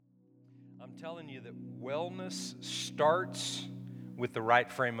I'm telling you that wellness starts with the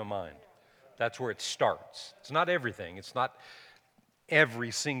right frame of mind. That's where it starts. It's not everything. It's not every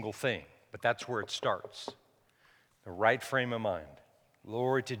single thing, but that's where it starts. The right frame of mind.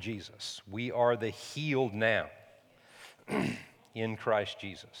 Glory to Jesus. We are the healed now in Christ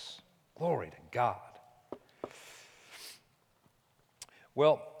Jesus. Glory to God.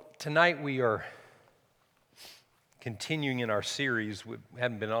 Well, tonight we are continuing in our series. We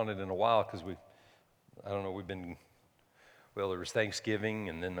haven't been on it in a while because there was Thanksgiving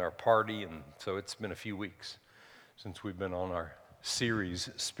and then our party, and so it's been a few weeks since we've been on our series,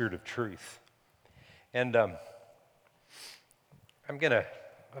 Spirit of Truth. And I've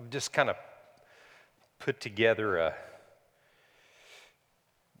just kind of put together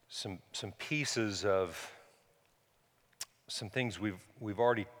some pieces of some things we've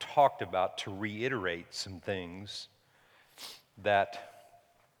already talked about to reiterate some things that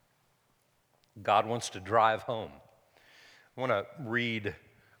God wants to drive home. I want to read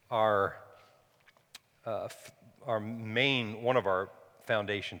one of our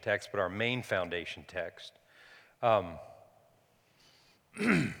foundation texts, but our main foundation text. And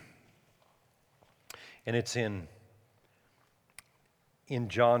it's in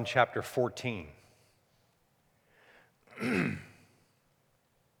John chapter 14.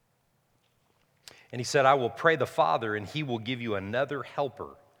 And he said, I will pray the Father, and he will give you another helper,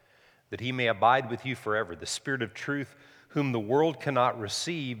 that he may abide with you forever, the Spirit of truth, whom the world cannot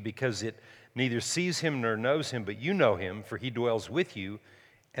receive, because it neither sees him nor knows him, but you know him, for he dwells with you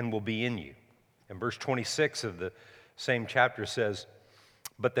and will be in you. And verse 26 of the same chapter says,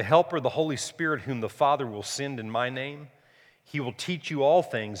 but the helper, the Holy Spirit, whom the Father will send in my name, he will teach you all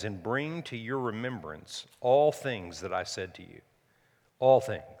things and bring to your remembrance all things that I said to you. All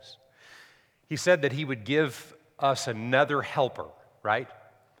things. He said that he would give us another helper, right?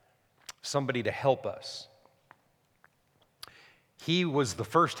 Somebody to help us. He was the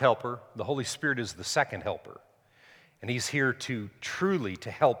first helper. The Holy Spirit is the second helper. And he's here to truly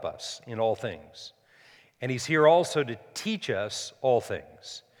to help us in all things. And he's here also to teach us all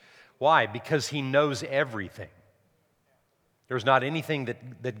things. Why? Because he knows everything. There's not anything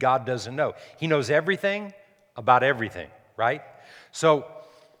that God doesn't know. He knows everything about everything, right? So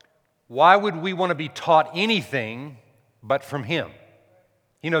why would we want to be taught anything but from him?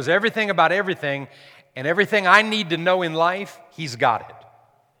 He knows everything about everything, and everything I need to know in life, he's got it.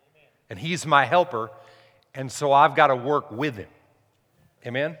 And he's my helper, and so I've got to work with him.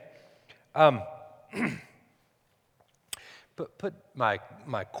 Amen? Put my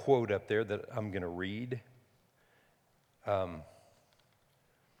quote up there that I'm going to read.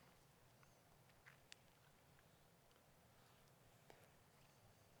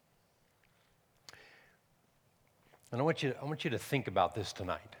 And I want you to think about this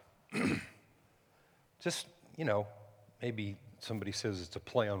tonight. Just, maybe somebody says it's a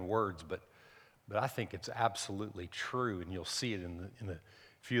play on words, but I think it's absolutely true, and you'll see it in a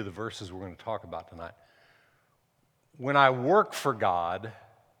few of the verses we're going to talk about tonight. When I work for God,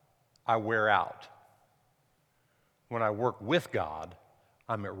 I wear out. When I work with God,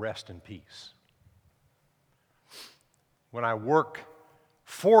 I'm at rest and peace. When I work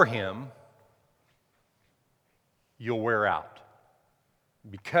for him, you'll wear out.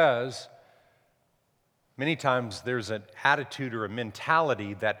 Because many times there's an attitude or a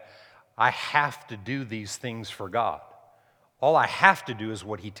mentality that I have to do these things for God. All I have to do is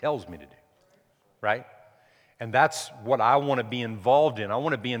what he tells me to do, right? And that's what I want to be involved in. I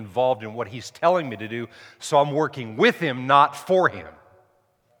want to be involved in what he's telling me to do, so I'm working with him, not for him.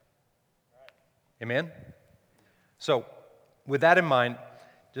 Amen? So, with that in mind,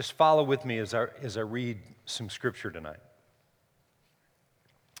 just follow with me as I read some scripture tonight.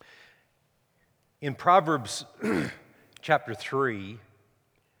 In Proverbs chapter 3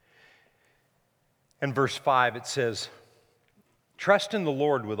 and verse 5, it says, trust in the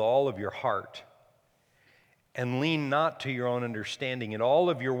Lord with all of your heart, and lean not to your own understanding. In all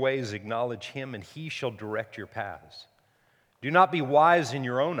of your ways acknowledge him, and he shall direct your paths. Do not be wise in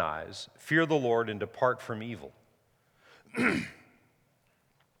your own eyes. Fear the Lord and depart from evil.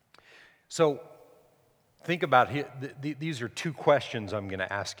 So, think about it. These are two questions I'm going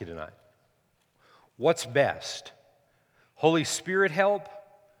to ask you tonight. What's best? Holy Spirit help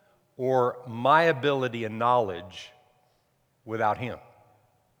or my ability and knowledge without him?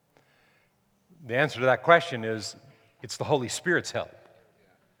 The answer to that question is it's the Holy Spirit's help.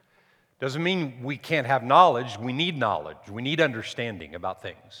 Doesn't mean we can't have knowledge. We need knowledge. We need understanding about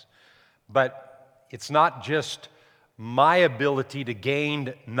things. But it's not just my ability to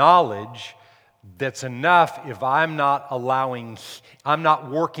gain knowledge that's enough if I'm not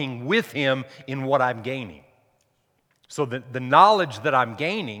working with Him in what I'm gaining. So the knowledge that I'm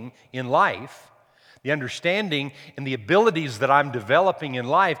gaining in life, the understanding and the abilities that I'm developing in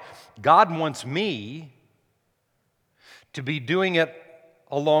life, God wants me to be doing it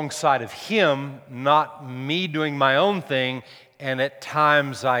alongside of Him, not me doing my own thing, and at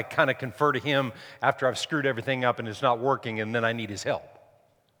times I kind of confer to Him after I've screwed everything up and it's not working, and then I need His help.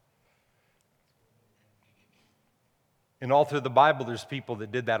 And all through the Bible, there's people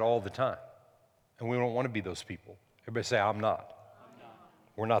that did that all the time, and we don't want to be those people. Everybody say, I'm not.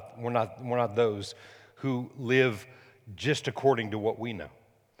 We're not those who live just according to what we know.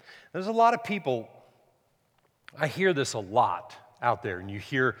 There's a lot of people, I hear this a lot out there, and you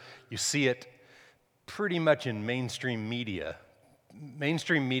see it pretty much in mainstream media.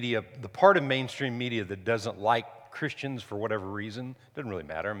 Mainstream media, the part of mainstream media that doesn't like Christians for whatever reason, doesn't really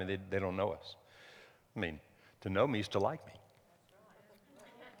matter. I mean, they don't know us. I mean, to know me is to like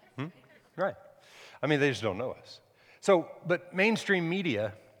me. Right. I mean, they just don't know us. So, but mainstream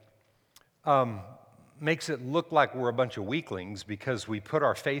media makes it look like we're a bunch of weaklings because we put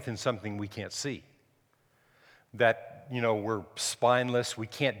our faith in something we can't see. That, we're spineless, we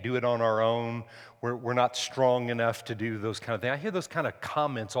can't do it on our own, we're not strong enough to do those kind of things. I hear those kind of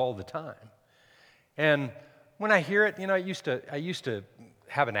comments all the time. And when I hear it, I used to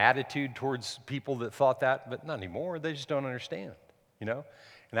have an attitude towards people that thought that, but not anymore. They just don't understand, And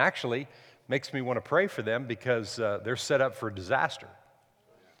actually, makes me want to pray for them because they're set up for disaster.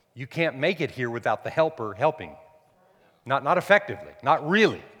 You can't make it here without the helper helping. Not effectively, not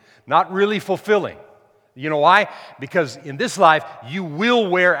really fulfilling. You know why? Because in this life, you will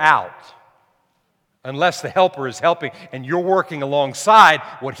wear out unless the helper is helping and you're working alongside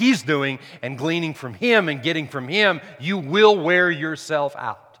what He's doing and gleaning from Him and getting from Him, you will wear yourself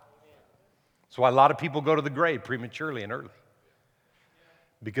out. That's why a lot of people go to the grave prematurely and early.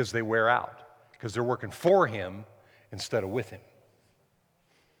 Because they wear out. Because they're working for Him instead of with Him.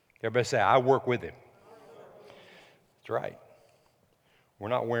 Everybody say, I work with Him. That's right. We're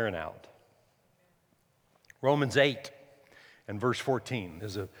not wearing out. Romans 8 and verse 14.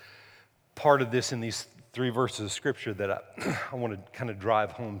 There's a part of this in these 3 verses of Scripture that I want to kind of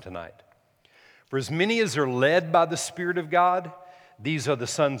drive home tonight. For as many as are led by the Spirit of God, these are the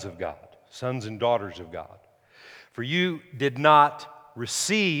sons of God, sons and daughters of God. For you did not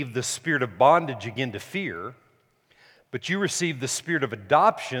receive the spirit of bondage again to fear, but you received the spirit of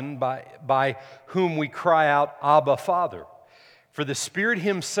adoption by whom we cry out, Abba, Father. For the Spirit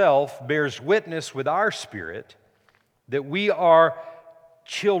Himself bears witness with our spirit that we are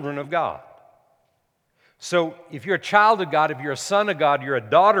children of God. So if you're a child of God, if you're a son of God, you're a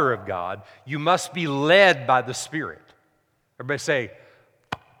daughter of God, you must be led by the Spirit. Everybody say,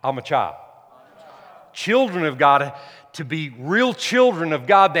 I'm a child. Children of God, to be real children of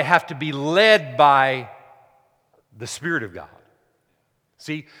God, they have to be led by the Spirit of God.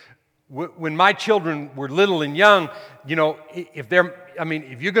 See, when my children were little and young, if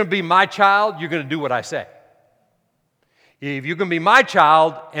you're going to be my child, you're going to do what I say. If you're going to be my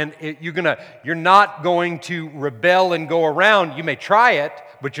child and you're not going to rebel and go around, you may try it,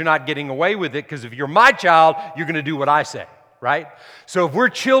 but you're not getting away with it because if you're my child, you're going to do what I say, right? So if we're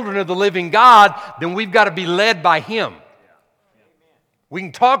children of the living God, then we've got to be led by Him. We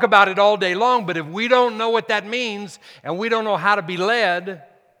can talk about it all day long, but if we don't know what that means and we don't know how to be led,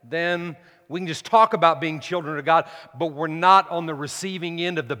 then we can just talk about being children of God, but we're not on the receiving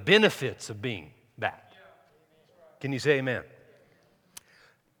end of the benefits of being that. Can you say amen?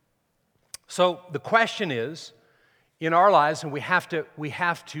 So the question is, in our lives, and we have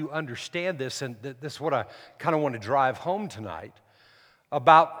to understand this, and this is what I kind of want to drive home tonight,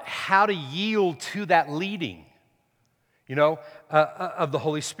 about how to yield to that leading, of the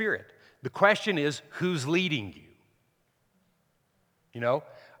Holy Spirit. The question is, who's leading you?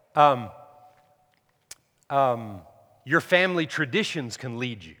 Your family traditions can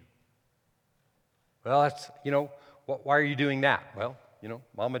lead you. Well, that's, why are you doing that? Well,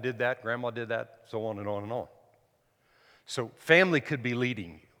 Mama did that, Grandma did that, so on and on and on. So family could be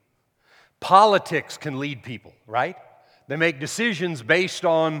leading you. Politics can lead people, right? They make decisions based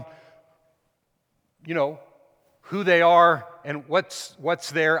on, who they are and what's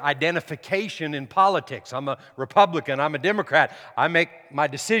their identification in politics. I'm a Republican, I'm a Democrat. I make my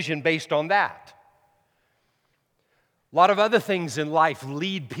decision based on that. A lot of other things in life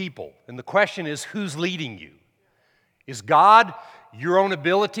lead people. And the question is, who's leading you? Is God, your own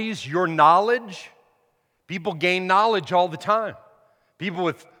abilities, your knowledge? People gain knowledge all the time. People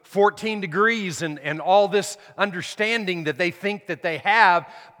with 14 degrees and all this understanding that they think that they have,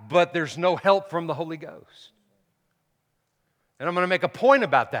 but there's no help from the Holy Ghost. And I'm going to make a point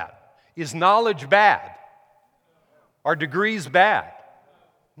about that. Is knowledge bad? Are degrees bad?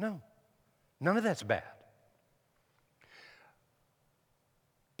 No. None of that's bad.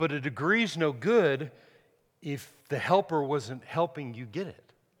 But a degree's no good if the helper wasn't helping you get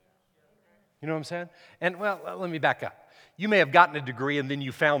it. You know what I'm saying? And, well, let me back up. You may have gotten a degree and then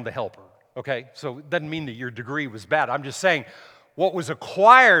you found the helper, okay? So it doesn't mean that your degree was bad. I'm just saying what was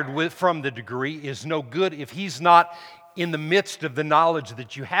acquired from the degree is no good if he's not in the midst of the knowledge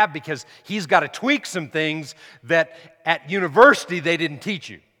that you have, because he's got to tweak some things that at university they didn't teach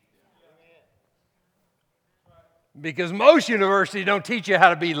you. Because most universities don't teach you how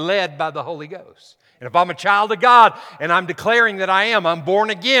to be led by the Holy Ghost. And if I'm a child of God and I'm declaring that I'm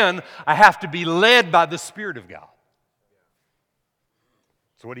born again, I have to be led by the Spirit of God.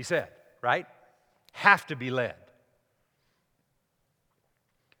 That's what he said, right? Have to be led.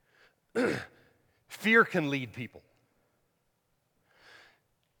 Fear can lead people.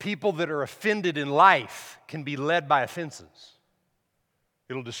 People that are offended in life can be led by offenses.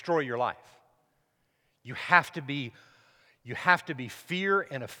 It'll destroy your life. You have to be fear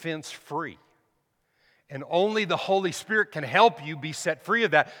and offense free. And only the Holy Spirit can help you be set free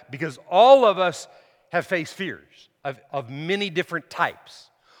of that, because all of us have faced fears of many different types.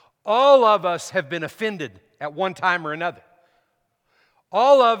 All of us have been offended at one time or another.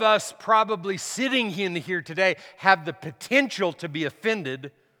 All of us probably sitting in here today have the potential to be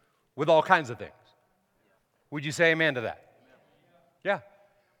offended with all kinds of things. Would you say amen to that? Yeah,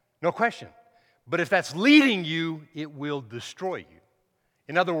 no question. But if that's leading you, it will destroy you.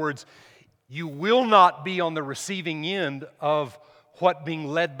 In other words, you will not be on the receiving end of what being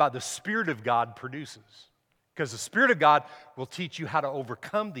led by the Spirit of God produces. Because the Spirit of God will teach you how to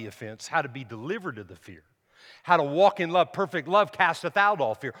overcome the offense, how to be delivered of the fear, how to walk in love. Perfect love casteth out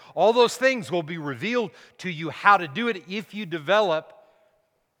all fear. All those things will be revealed to you how to do it if you develop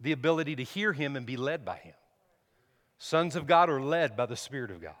the ability to hear Him and be led by Him. Sons of God are led by the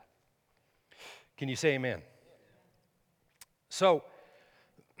Spirit of God. Can you say amen? So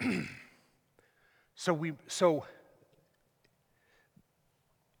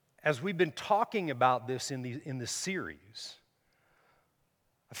as we've been talking about this in this series,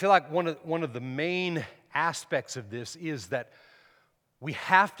 I feel like one of the main aspects of this is that we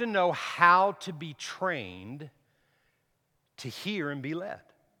have to know how to be trained to hear and be led.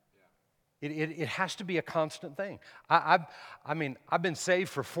 It has to be a constant thing. I've been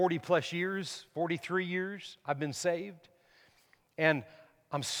saved for 40 plus years, 43 years I've been saved, and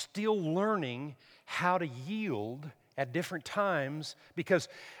I'm still learning how to yield at different times, because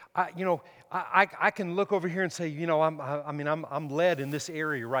I can look over here and say, I'm led in this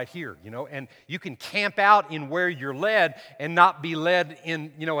area right here, and you can camp out in where you're led and not be led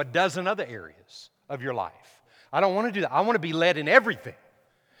in, a dozen other areas of your life. I don't want to do that. I want to be led in everything.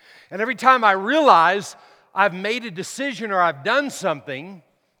 And every time I realize I've made a decision or I've done something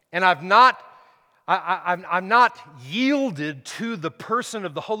and I'm not yielded to the person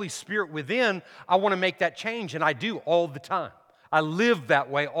of the Holy Spirit within, I want to make that change, and I do all the time. I live that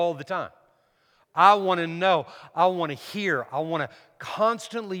way all the time. I want to know, I want to hear, I want to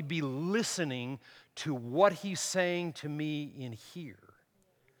constantly be listening to what He's saying to me in here.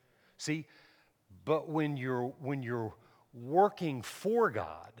 See, but when you're working for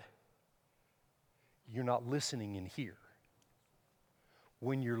God, you're not listening in here.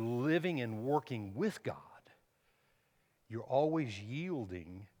 When you're living and working with God, you're always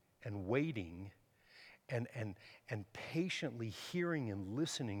yielding and waiting and patiently hearing and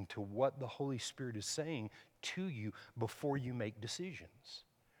listening to what the Holy Spirit is saying to you before you make decisions.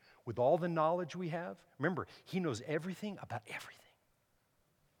 With all the knowledge we have, remember, He knows everything about everything.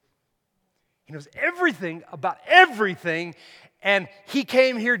 He knows everything about everything, and He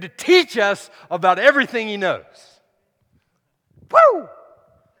came here to teach us about everything He knows. Woo!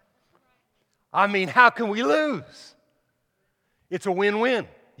 How can we lose? It's a win-win.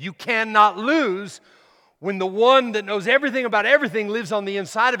 You cannot lose when the one that knows everything about everything lives on the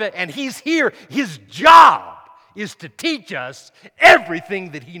inside of it, and He's here. His job is to teach us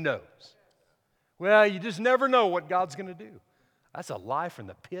everything that He knows. Well, you just never know what God's going to do. That's a lie from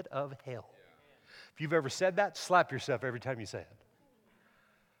the pit of hell. If you've ever said that, slap yourself every time you say it.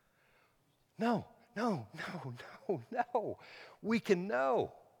 No. We can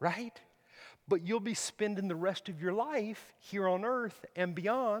know, right? But you'll be spending the rest of your life here on earth and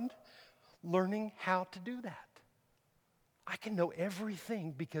beyond learning how to do that. I can know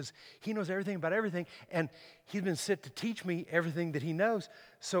everything because he knows everything about everything, and he's been sent to teach me everything that he knows,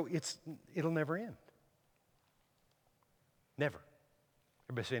 so it'll never end. Never.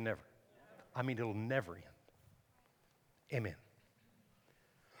 Everybody say never. I mean, it'll never end. Amen.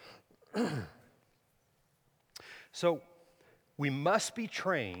 So, we must be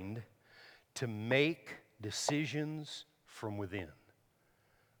trained to make decisions from within. I'm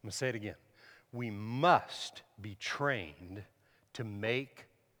going to say it again. We must be trained to make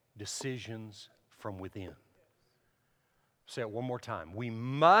decisions from within. Say it one more time. We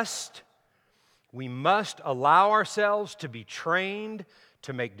must allow ourselves to be trained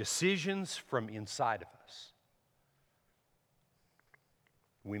to make decisions from inside of us.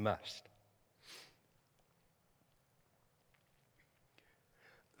 We must.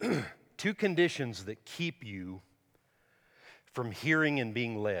 Two conditions that keep you from hearing and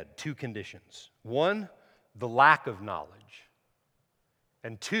being led. Two conditions. One, the lack of knowledge.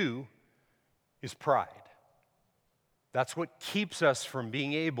 And two is pride. That's what keeps us from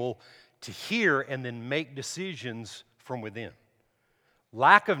being able to hear and then make decisions from within.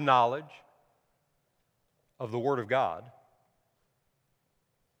 Lack of knowledge of the Word of God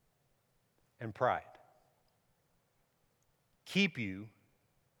and pride keep you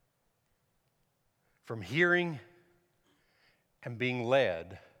from hearing and being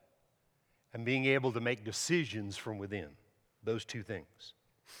led and being able to make decisions from within. Those two things.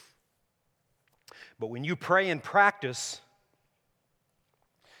 But when you pray and practice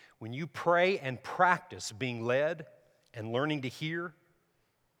being led and learning to hear,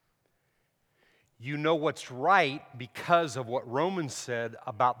 you know what's right because of what Romans said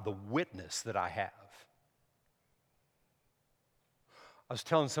about the witness that I have. I was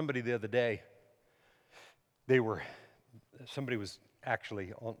telling somebody the other day, somebody was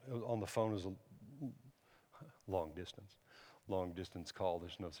actually on the phone. As a long distance call.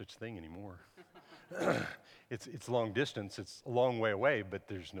 There's no such thing anymore. It's long distance. It's a long way away, but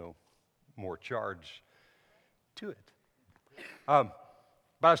there's no more charge to it.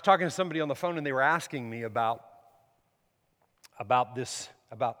 But I was talking to somebody on the phone, and they were asking me about this,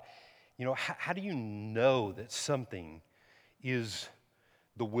 how do you know that something is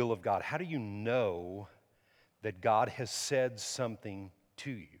the will of God? How do you know that God has said something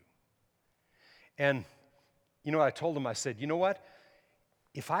to you? And, I told him, I said, you know what?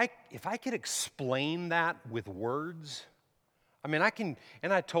 If I could explain that with words, and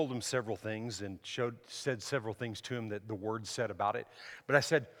I told him several things and said several things to him that the Word said about it. But I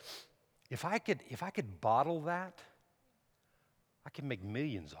said, if I could bottle that, I could make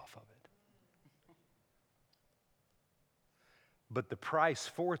millions off of it. But the price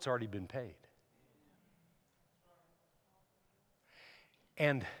for it's already been paid.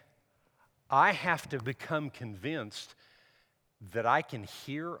 And I have to become convinced that I can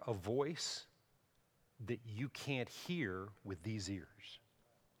hear a voice that you can't hear with these ears.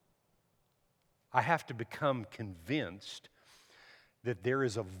 I have to become convinced that there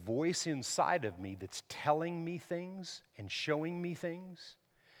is a voice inside of me that's telling me things and showing me things,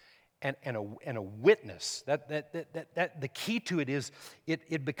 and a witness. That the key to it is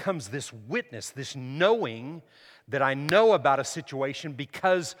it becomes this witness, this knowing that I know about a situation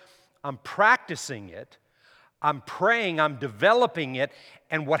because I'm practicing it, I'm praying, I'm developing it,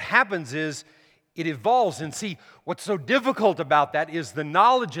 and what happens is it evolves. And see, what's so difficult about that is the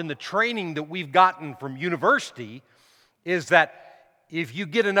knowledge and the training that we've gotten from university is that if you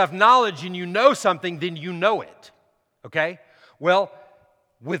get enough knowledge and you know something, then you know it, okay? Well,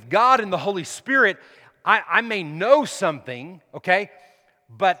 with God and the Holy Spirit, I may know something, okay?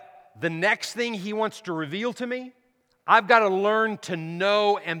 But the next thing He wants to reveal to me, I've got to learn to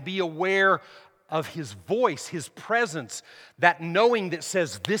know and be aware of His voice, His presence, that knowing that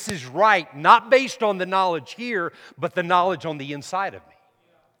says this is right, not based on the knowledge here, but the knowledge on the inside of me.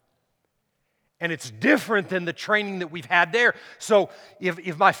 And it's different than the training that we've had there. So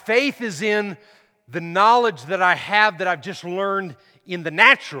if my faith is in the knowledge that I have that I've just learned in the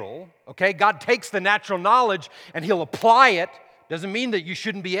natural, okay, God takes the natural knowledge and He'll apply it. Doesn't mean that you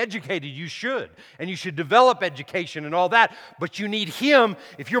shouldn't be educated. You should. And you should develop education and all that. But you need Him.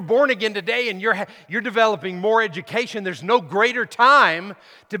 If you're born again today and you're developing more education, there's no greater time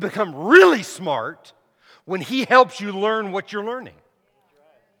to become really smart when He helps you learn what you're learning.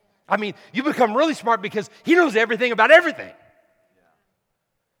 You become really smart because He knows everything about everything.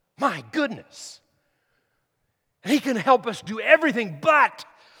 My goodness. And He can help us do everything, but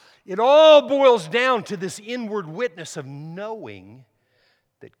it all boils down to this inward witness of knowing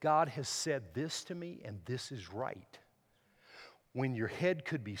that God has said this to me and this is right. When your head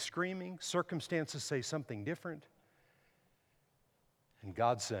could be screaming, circumstances say something different, And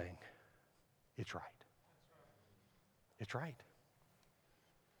God's saying, it's right. It's right.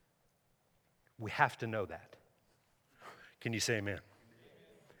 We have to know that. Can you say amen?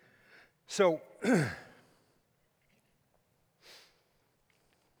 So,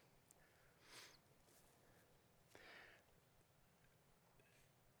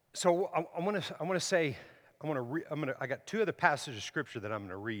 I got two other passages of scripture that I'm going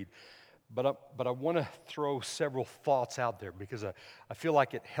to read, but I want to throw several thoughts out there because I feel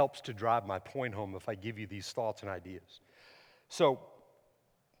like it helps to drive my point home if I give you these thoughts and ideas. So,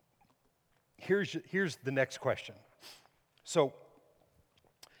 here's the next question. So,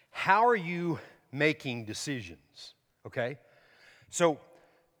 how are you making decisions? Okay? So,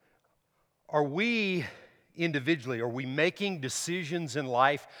 are we making decisions in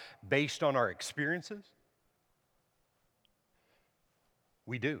life based on our experiences?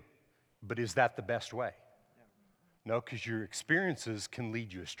 We do. But is that the best way? No, because your experiences can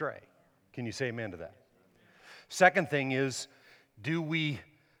lead you astray. Can you say amen to that? Second thing is, do we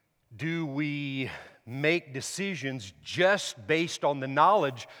make decisions just based on the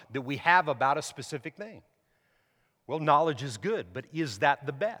knowledge that we have about a specific thing? Well, knowledge is good, but is that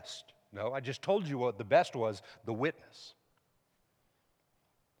the best? No, I just told you what the best was, the witness.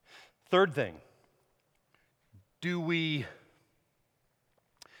 Third thing, do we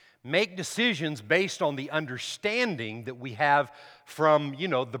make decisions based on the understanding that we have from,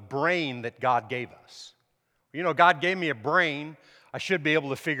 the brain that God gave us? God gave me a brain, I should be able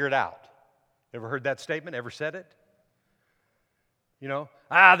to figure it out. Ever heard that statement? Ever said it?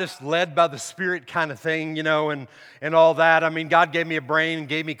 This led by the Spirit kind of thing, and all that. I mean, God gave me a brain and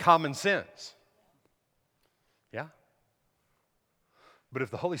gave me common sense. Yeah? But if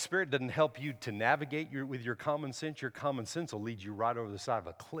the Holy Spirit doesn't help you to navigate with your common sense will lead you right over the side of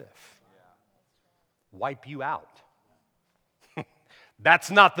a cliff. Wipe you out.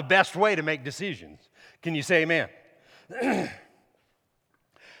 That's not the best way to make decisions. Can you say amen?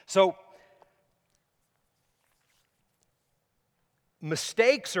 So,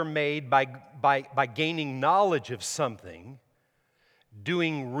 mistakes are made by gaining knowledge of something,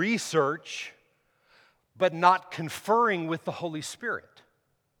 doing research, but not conferring with the Holy Spirit.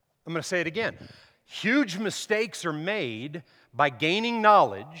 I'm going to say it again. Huge mistakes are made by gaining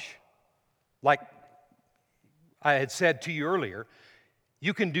knowledge, like I had said to you earlier.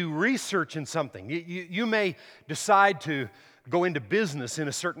 You can do research in something. You may decide to go into business in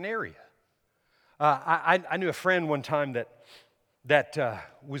a certain area. I knew a friend one time that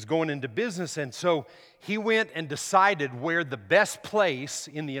was going into business, and so he went and decided where the best place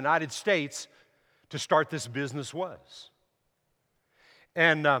in the United States to start this business was.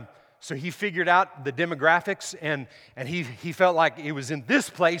 And so he figured out the demographics, and he felt like it was in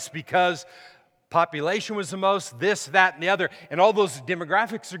this place because population was the most, this, that, and the other, and all those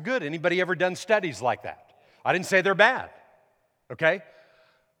demographics are good. Anybody ever done studies like that? I didn't say they're bad, okay?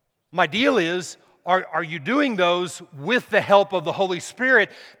 My deal is, are you doing those with the help of the Holy Spirit?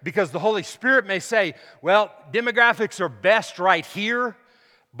 Because the Holy Spirit may say, well, demographics are best right here,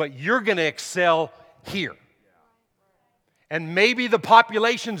 but you're going to excel here. And maybe the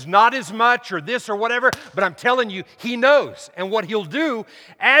population's not as much or this or whatever, but I'm telling you, He knows. And what He'll do,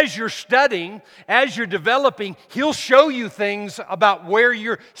 as you're studying, as you're developing, He'll show you things about where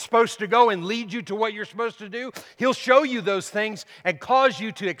you're supposed to go and lead you to what you're supposed to do. He'll show you those things and cause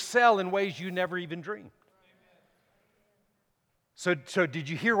you to excel in ways you never even dreamed. So did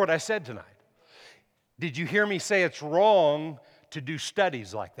you hear what I said tonight? Did you hear me say it's wrong to do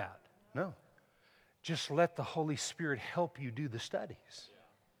studies like that? No. Just let the Holy Spirit help you do the studies.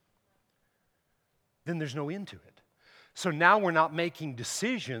 Then there's no end to it. So now we're not making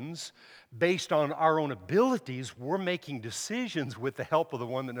decisions based on our own abilities. We're making decisions with the help of the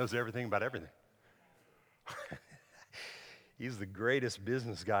one that knows everything about everything. He's the greatest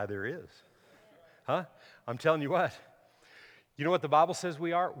business guy there is. Huh? I'm telling you what. You know what the Bible says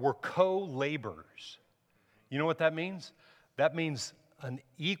we are? We're co-laborers. You know what that means? That means an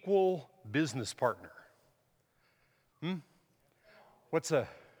equal business partner. What's the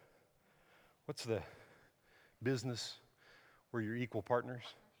business where you're equal partners?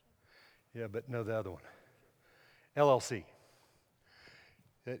 Yeah, but no, the other one. LLC.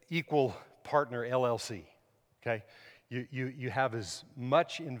 Equal partner LLC. Okay? You have as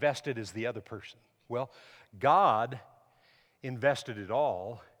much invested as the other person. Well, God invested it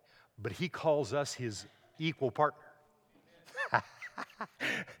all, but He calls us His equal partner.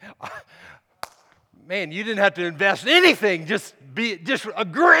 Man, you didn't have to invest anything. Just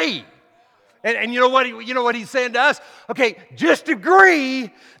agree. And you know what? You know what He's saying to us? Okay, just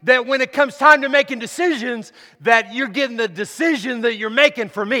agree that when it comes time to making decisions, that you're getting the decision that you're making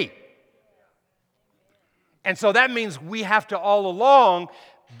for me. And so that means we have to all along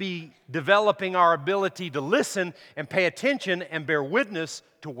be developing our ability to listen and pay attention and bear witness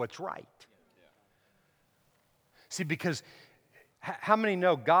to what's right. See, because how many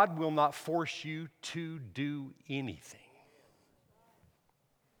know God will not force you to do anything?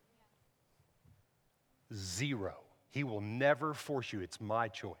 Zero. He will never force you. It's my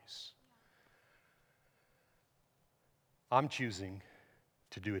choice. I'm choosing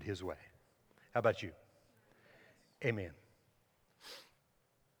to do it His way. How about you? Amen.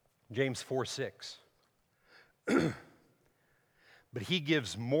 James 4:6. But He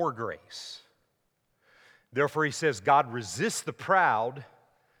gives more grace. Therefore, He says, God resists the proud,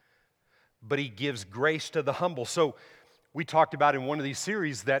 but He gives grace to the humble. So we talked about in one of these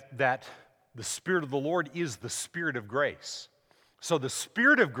series that the Spirit of the Lord is the Spirit of grace. So the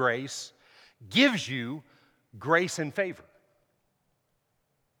Spirit of grace gives you grace and favor.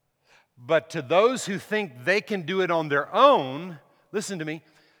 But to those who think they can do it on their own, listen to me.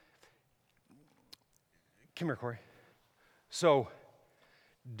 Come here, Corey. So,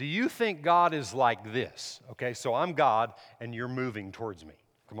 do you think God is like this? Okay, so I'm God and you're moving towards me.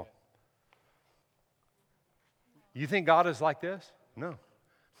 Come on. You think God is like this? No.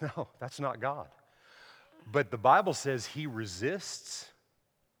 No, that's not God. But the Bible says He resists.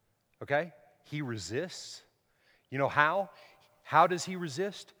 Okay? He resists. You know how? How does He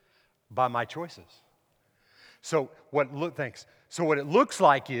resist? By my choices. So what it looks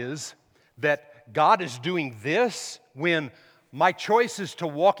like is that God is doing this when my choice is to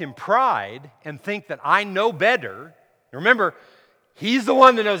walk in pride and think that I know better. Remember, He's the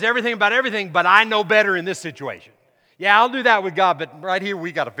one that knows everything about everything, but I know better in this situation. Yeah, I'll do that with God, but right here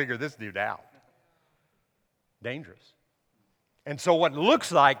we got to figure this dude out. Dangerous. And so what it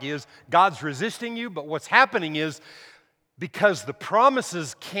looks like is God's resisting you, but what's happening is because the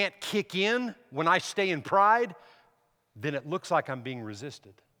promises can't kick in when I stay in pride, then it looks like I'm being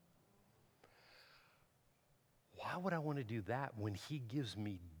resisted. Why would I want to do that when He gives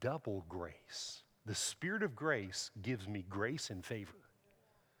me double grace? The Spirit of grace gives me grace and favor.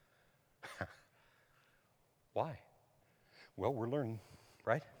 Why? Well, we're learning,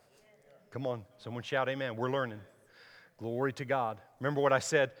 right? Come on, someone shout amen. We're learning. Glory to God. Remember what I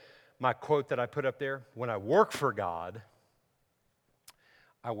said, my quote that I put up there? When I work for God,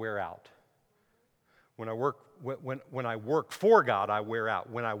 I wear out. When I work for God, I wear out.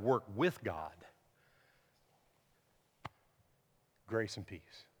 When I work with God, grace and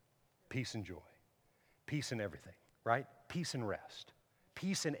peace and joy, peace in everything, right? Peace and rest,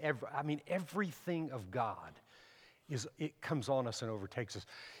 peace in everything of God it comes on us and overtakes us.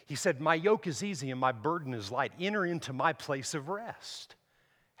 He said, my yoke is easy and my burden is light. Enter into my place of rest.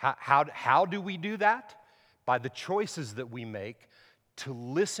 How do we do that? By the choices that we make to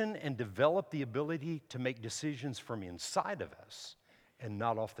listen and develop the ability to make decisions from inside of us and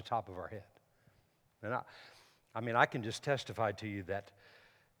not off the top of our head. And I can just testify to you that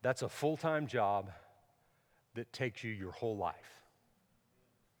that's a full-time job that takes you your whole life.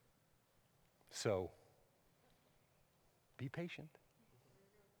 So, be patient.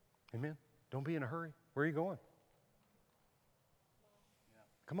 Amen. Don't be in a hurry. Where are you going?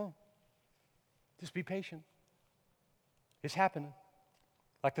 Come on. Just be patient. It's happening.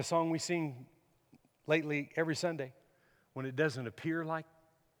 Like the song we sing lately every Sunday. When it doesn't appear like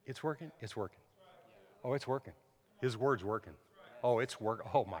it's working, it's working. Oh, it's working. His word's working. Oh, it's working.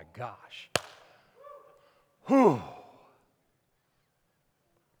 Oh, my gosh. Whew.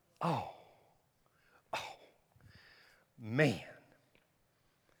 Oh, man.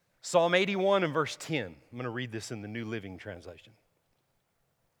 Psalm 81 and verse 10. I'm going to read this in the New Living Translation.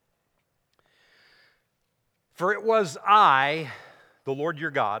 For it was I, the Lord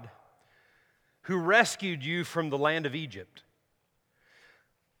your God, who rescued you from the land of Egypt.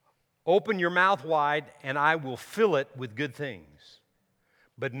 Open your mouth wide, and I will fill it with good things.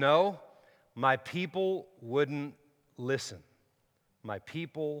 But no, my people wouldn't listen. My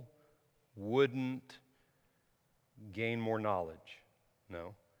people wouldn't gain more knowledge.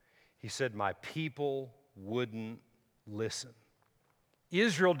 No. He said, my people wouldn't listen.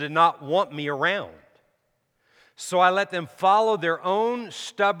 Israel did not want me around. So I let them follow their own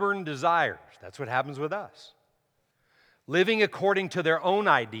stubborn desires. That's what happens with us. Living according to their own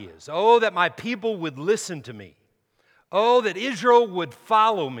ideas. Oh, that my people would listen to me. Oh, that Israel would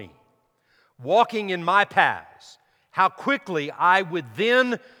follow me, walking in my paths. How quickly I would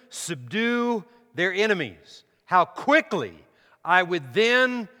then subdue their enemies. How quickly I would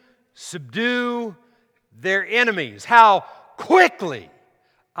then subdue their enemies. How quickly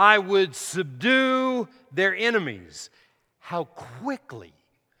I would subdue their enemies. How quickly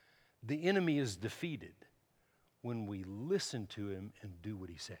the enemy is defeated when we listen to him and do what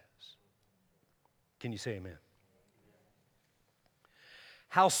he says. Can you say amen?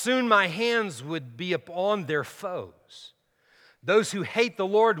 How soon my hands would be upon their foes. Those who hate the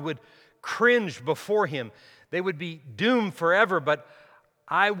Lord would cringe before him. They would be doomed forever, but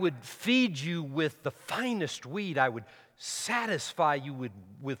I would feed you with the finest wheat. I would satisfy you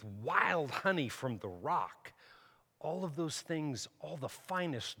with wild honey from the rock. All of those things, all the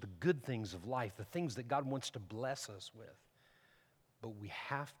finest, the good things of life, the things that God wants to bless us with. But we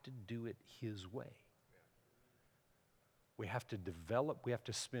have to do it his way. We have to develop, we have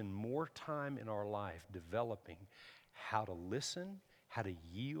to spend more time in our life developing how to listen, how to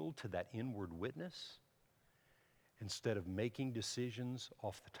yield to that inward witness, instead of making decisions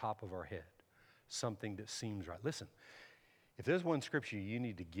off the top of our head, something that seems right. Listen, if there's one scripture you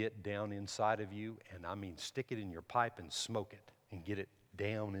need to get down inside of you, and I mean stick it in your pipe and smoke it and get it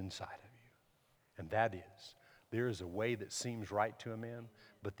down inside of you, and that is, there is a way that seems right to a man,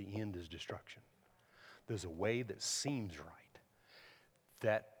 but the end is destruction. There's a way that seems right,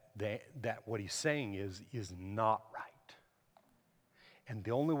 that what he's saying is not right. And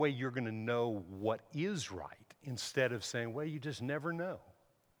the only way you're going to know what is right, instead of saying, well, you just never know.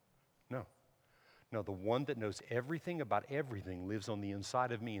 No, the one that knows everything about everything lives on the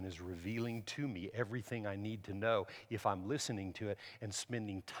inside of me and is revealing to me everything I need to know if I'm listening to it and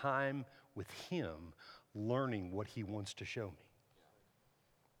spending time with him, learning what he wants to show me.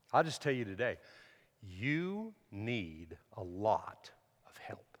 I'll just tell you today, you need a lot of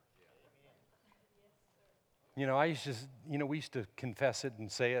help. We used to confess it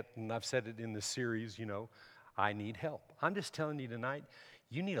and say it, and I've said it in this series, I need help. I'm just telling you tonight,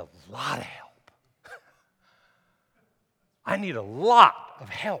 you need a lot of help. I need a lot of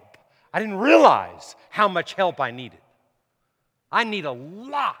help. I didn't realize how much help I needed. I need a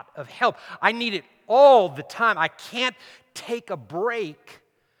lot of help. I need it all the time. I can't take a break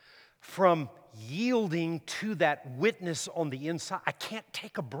from yielding to that witness on the inside. I can't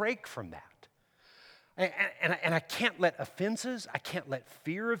take a break from that. And I can't let offenses, I can't let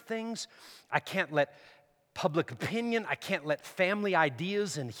fear of things, I can't let public opinion, I can't let family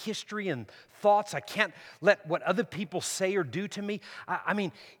ideas and history and thoughts, I can't let what other people say or do to me.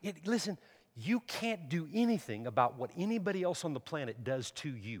 Listen, you can't do anything about what anybody else on the planet does to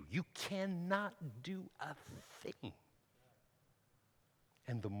you. You cannot do a thing.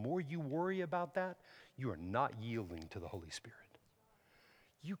 And the more you worry about that, you are not yielding to the Holy Spirit.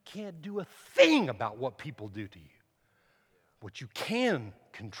 You can't do a thing about what people do to you. What you can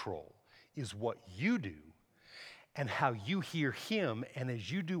control is what you do and how you hear him, and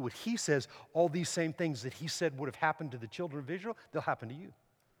as you do what he says, all these same things that he said would have happened to the children of Israel, they'll happen to you.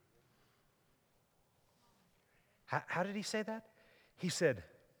 How did he say that? He said,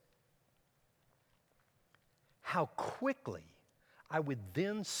 how quickly I would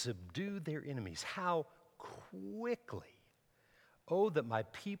then subdue their enemies. How quickly. Oh, that my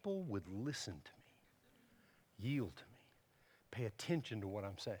people would listen to me, yield to me, pay attention to what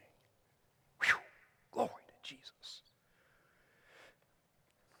I'm saying. Whew, glory to Jesus.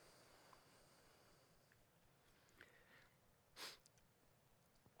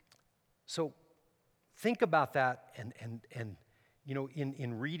 So think about that, and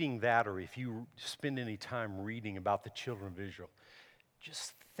in reading that, or if you spend any time reading about the children of Israel,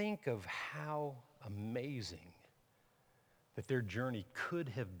 just think of how amazing that their journey could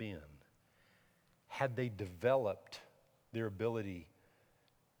have been had they developed their ability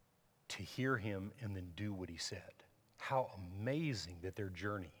to hear him and then do what he said. How amazing that their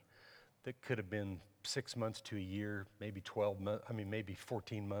journey, that could have been 6 months to a year, maybe 12 months, maybe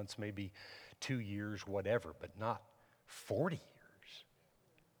 14 months, maybe 2 years, whatever, but not 40 years,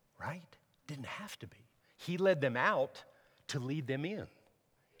 right? Didn't have to be. He led them out to lead them in.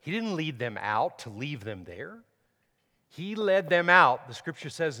 He didn't lead them out to leave them there. He led them out, the scripture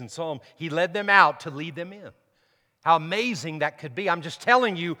says in Psalm, he led them out to lead them in. How amazing that could be. I'm just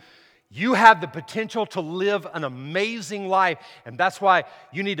telling you, you have the potential to live an amazing life, and that's why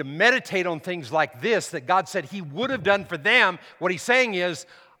you need to meditate on things like this, that God said he would have done for them. What he's saying is,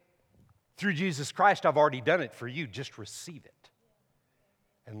 through Jesus Christ, I've already done it for you. Just receive it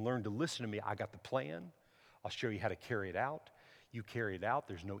and learn to listen to me. I got the plan. I'll show you how to carry it out. You carry it out,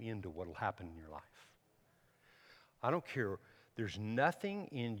 there's no end to what will happen in your life. I don't care. There's nothing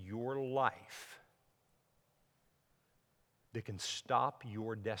in your life that can stop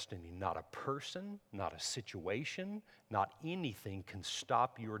your destiny. Not a person, not a situation, not anything can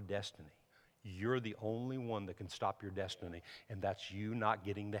stop your destiny. You're the only one that can stop your destiny, and that's you not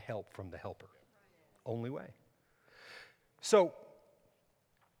getting the help from the helper. Only way. So,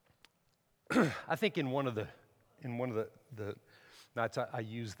 I think in one of the nights I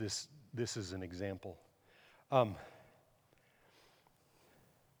use this as an example.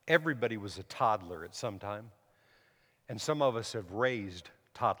 Everybody was a toddler at some time, and some of us have raised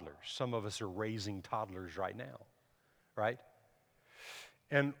toddlers. Some of us are raising toddlers right now, right?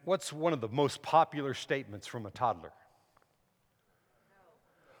 And what's one of the most popular statements from a toddler?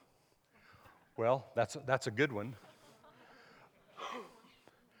 Well, that's a good one.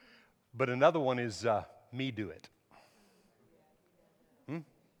 But another one is, me do it.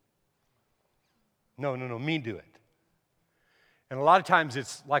 No, me do it. And a lot of times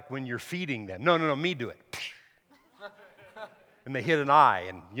it's like when you're feeding them. No, me do it. And they hit an eye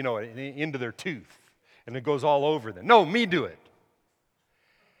and, into their tooth. And it goes all over them. No, me do it.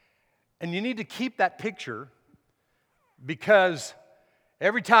 And you need to keep that picture, because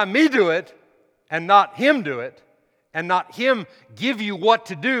every time me do it and not him do it, and not him give you what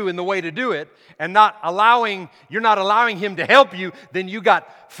to do and the way to do it, and you're not allowing him to help you, then you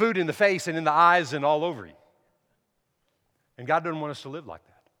got food in the face and in the eyes and all over you. And God doesn't want us to live like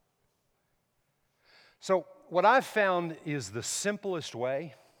that. So what I've found is the simplest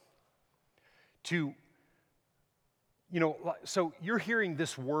way to, so you're hearing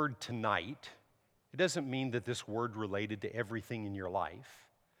this word tonight. It doesn't mean that this word related to everything in your life.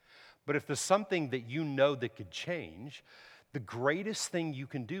 But if there's something that you know that could change, the greatest thing you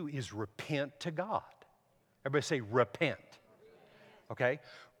can do is repent to God. Everybody say repent. Okay?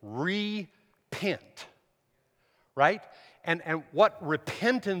 Repent. Right? And what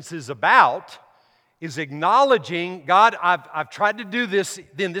repentance is about is acknowledging, God, I've tried to do this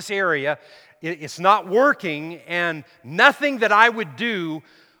in this area. It's not working, and nothing that I would do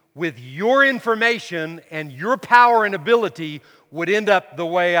with your information and your power and ability would end up the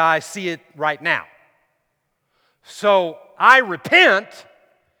way I see it right now. So I repent,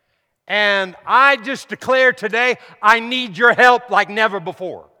 and I just declare today, I need your help like never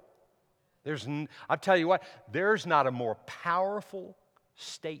before. I'll tell you what, there's not a more powerful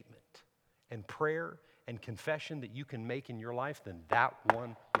statement and prayer and confession that you can make in your life than that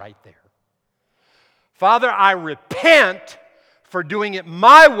one right there. Father, I repent for doing it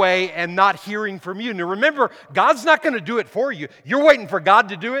my way and not hearing from you. Now remember, God's not going to do it for you. You're waiting for God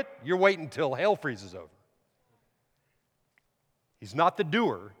to do it. You're waiting until hell freezes over. He's not the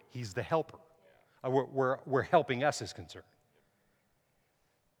doer. He's the helper. We're helping us is concerned.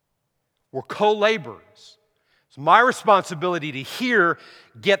 We're co-laborers. It's my responsibility to hear,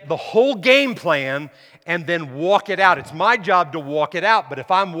 get the whole game plan, and then walk it out. It's my job to walk it out, but if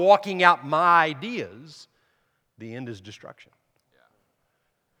I'm walking out my ideas, the end is destruction.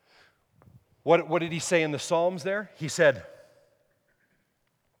 What did he say in the Psalms there? He said,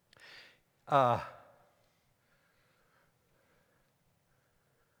 I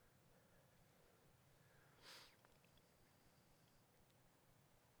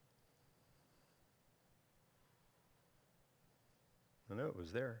know it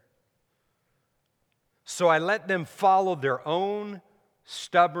was there. So I let them follow their own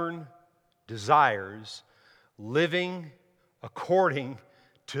stubborn desires, living according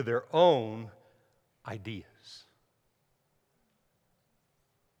to their own ideas.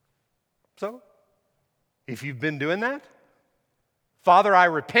 So, if you've been doing that, Father, I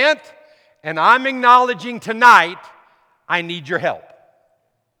repent, and I'm acknowledging tonight I need your help.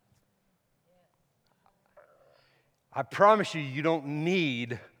 I promise you, you don't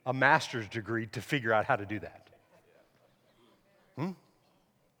need a master's degree to figure out how to do that.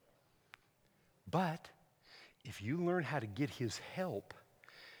 But if you learn how to get his help,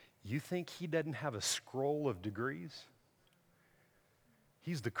 you think he doesn't have a scroll of degrees?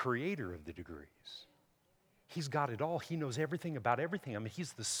 He's the creator of the degrees. He's got it all. He knows everything about everything. I mean,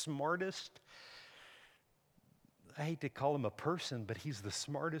 he's the smartest. I hate to call him a person, but he's the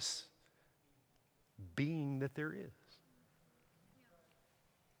smartest being that there is.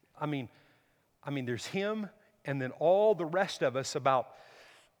 I mean, there's him, and then all the rest of us about,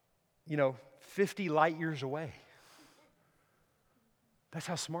 50 light years away. That's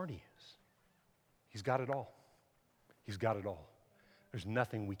how smart he is. He's got it all. He's got it all. There's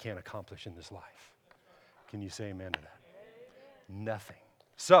nothing we can't accomplish in this life. Can you say amen to that? Amen. Nothing.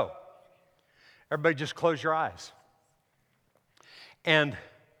 So, everybody just close your eyes. And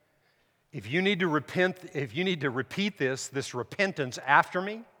if you need to repent, if you need to repeat this repentance after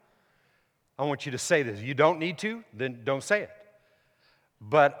me, I want you to say this. You don't need to, then don't say it.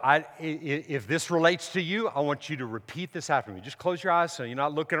 But if this relates to you, I want you to repeat this after me. Just close your eyes so you're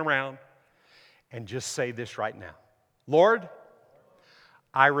not looking around. and just say this right now. Lord,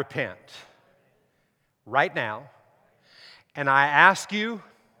 I repent right now, and I ask you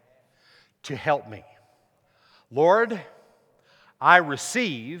to help me. Lord, I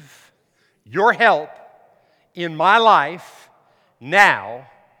receive your help in my life now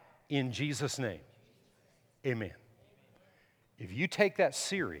in Jesus' name. Amen. If you take that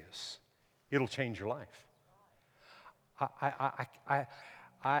serious, it'll change your life. I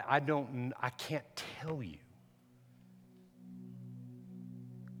can't tell you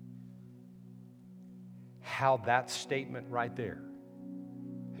how that statement right there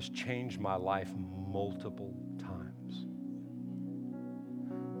has changed my life multiple times.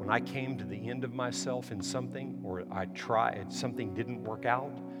 When I came to the end of myself in something, or I tried, something didn't work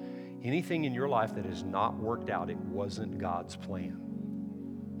out, anything in your life that has not worked out, it wasn't God's plan.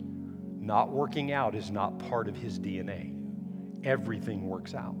 Not working out is not part of His DNA. Everything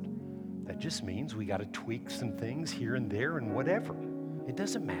works out. That just means we got to tweak some things here and there and whatever. It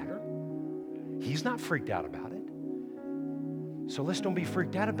doesn't matter. He's not freaked out about it. So let's don't be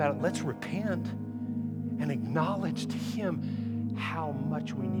freaked out about it. Let's repent and acknowledge to Him how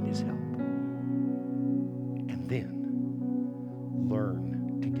much we need His help. And then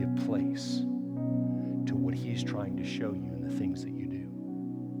learn to give place to what He's trying to show you in the things that you do.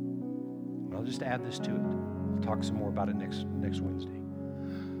 And I'll just add this to it. We'll talk some more about it next Wednesday.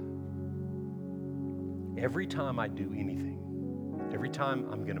 Every time I do anything, every time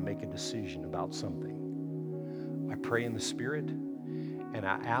I'm going to make a decision about something, I pray in the Spirit and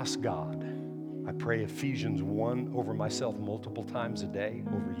I ask God. I pray Ephesians 1 over myself multiple times a day,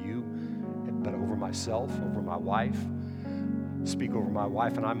 over you, but over myself, over my wife. Speak over my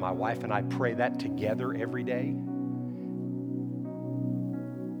wife and I pray that together every day.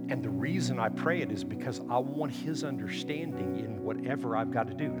 And the reason I pray it is because I want His understanding in whatever I've got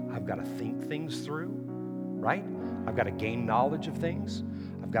to do. I've got to think things through, right? I've got to gain knowledge of things.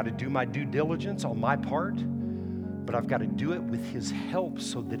 I've got to do my due diligence on my part, but I've got to do it with His help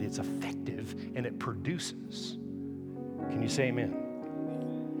so that it's effective and it produces. Can you say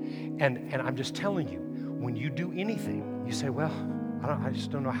amen? And I'm just telling you, when you do anything, you say, well, I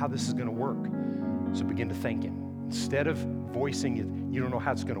just don't know how this is going to work. So begin to thank Him. Instead of voicing it, you don't know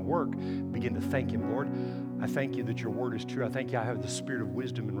how it's going to work, begin to thank Him. Lord, I thank you that your word is true. I thank you I have the spirit of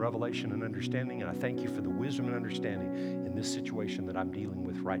wisdom and revelation and understanding, and I thank you for the wisdom and understanding in this situation that I'm dealing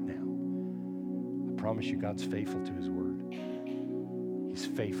with right now. I promise you God's faithful to His word. He's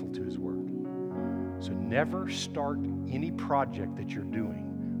faithful to His word. So never start any project that you're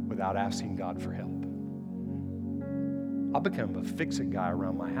doing without asking God for help. I've become a fix-it guy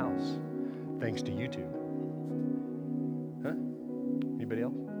around my house thanks to YouTube. Huh? Anybody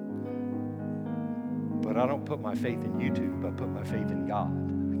else? But I don't put my faith in YouTube. I put my faith in God.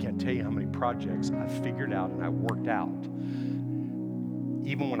 I can't tell you how many projects I've figured out and I worked out.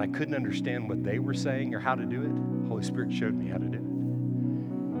 Even when I couldn't understand what they were saying or how to do it, the Holy Spirit showed me how to do it.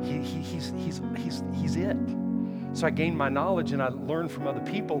 He's it. So I gained my knowledge and I learned from other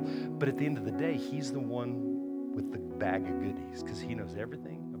people, but at the end of the day, He's the one with the bag of goodies because He knows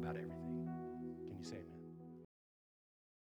everything